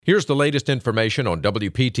Here's the latest information on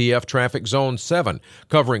WPTF Traffic Zone 7,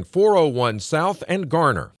 covering 401 South and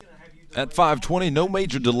Garner. At 5:20, no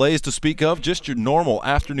major delays to speak of, just your normal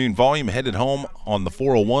afternoon volume headed home on the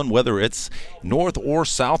 401, whether it's north or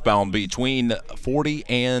southbound between 40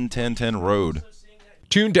 and 1010 Road.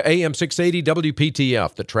 Tune to AM 680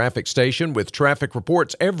 WPTF, the traffic station with traffic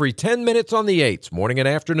reports every 10 minutes on the 8s, morning and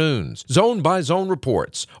afternoons. Zone-by-zone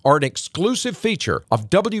reports are an exclusive feature of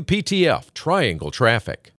WPTF Triangle Traffic.